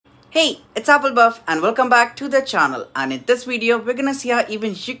Hey, it's Apple Buff and welcome back to the channel, and in this video we're gonna see how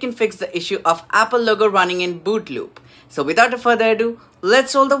even you can fix the issue of Apple logo running in boot loop. So without further ado,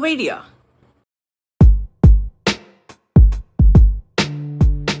 let's roll the video.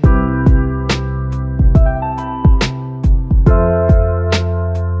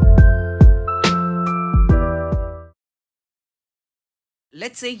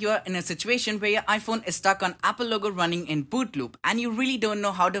 Let's say you're in a situation where your iPhone is stuck on Apple logo running in boot loop and you really don't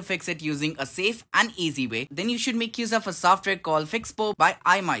know how to fix it using a safe and easy way. Then you should make use of a software called Fixpo by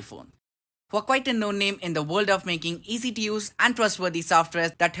iMyfone. Who are quite a known name in the world of making easy to use and trustworthy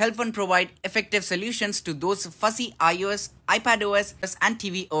softwares that help one provide effective solutions to those fussy iOS, iPadOS and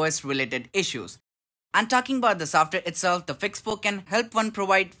tvOS related issues. And talking about the software itself, the Fixpo can help one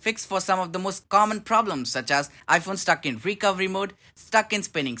provide fix for some of the most common problems such as iPhone stuck in recovery mode, stuck in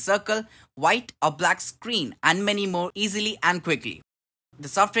spinning circle, white or black screen, and many more easily and quickly. The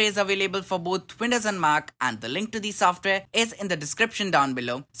software is available for both Windows and Mac, and the link to the software is in the description down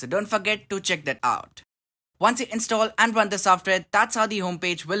below, so don't forget to check that out. Once you install and run the software, that's how the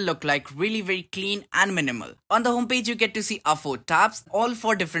homepage will look like, really very clean and minimal. On the homepage, you get to see our 4 tabs, all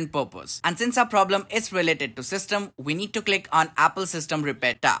for different purpose. And since our problem is related to system, we need to click on Apple System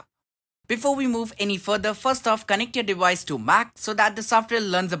Repair tab. Before we move any further, first off, connect your device to Mac so that the software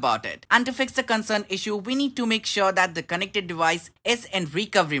learns about it. And to fix the concerned issue, we need to make sure that the connected device is in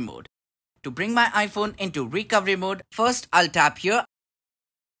recovery mode. To bring my iPhone into recovery mode, first I'll tap here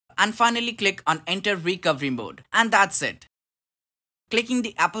and finally click on Enter Recovery Mode, and that's it. Clicking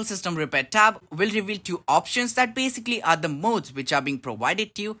the Apple System Repair tab will reveal 2 options that basically are the modes which are being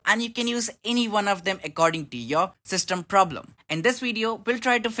provided to you, and you can use any one of them according to your system problem. In this video, we'll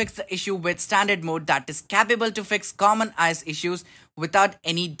try to fix the issue with standard mode that is capable to fix common iOS issues without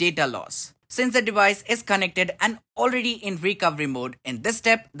any data loss. Since the device is connected and already in recovery mode, in this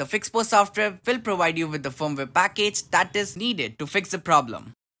step, the Fixpo software will provide you with the firmware package that is needed to fix the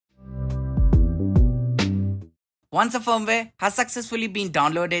problem. Once the firmware has successfully been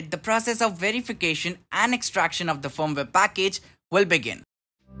downloaded, the process of verification and extraction of the firmware package will begin.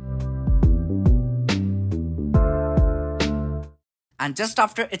 And just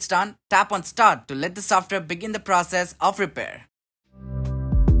after it's done, tap on Start to let the software begin the process of repair.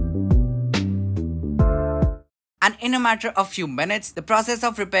 And in a matter of few minutes, the process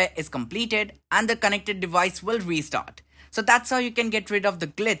of repair is completed and the connected device will restart. So that's how you can get rid of the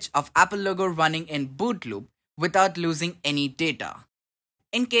glitch of Apple logo running in boot loop without losing any data.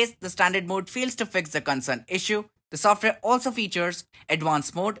 In case the standard mode fails to fix the concerned issue, the software also features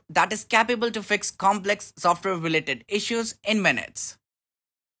advanced mode that is capable to fix complex software related issues in minutes.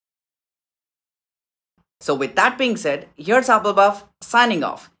 So with that being said, here's Apple Buff signing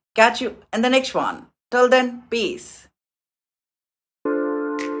off. Catch you in the next one. Till then, peace.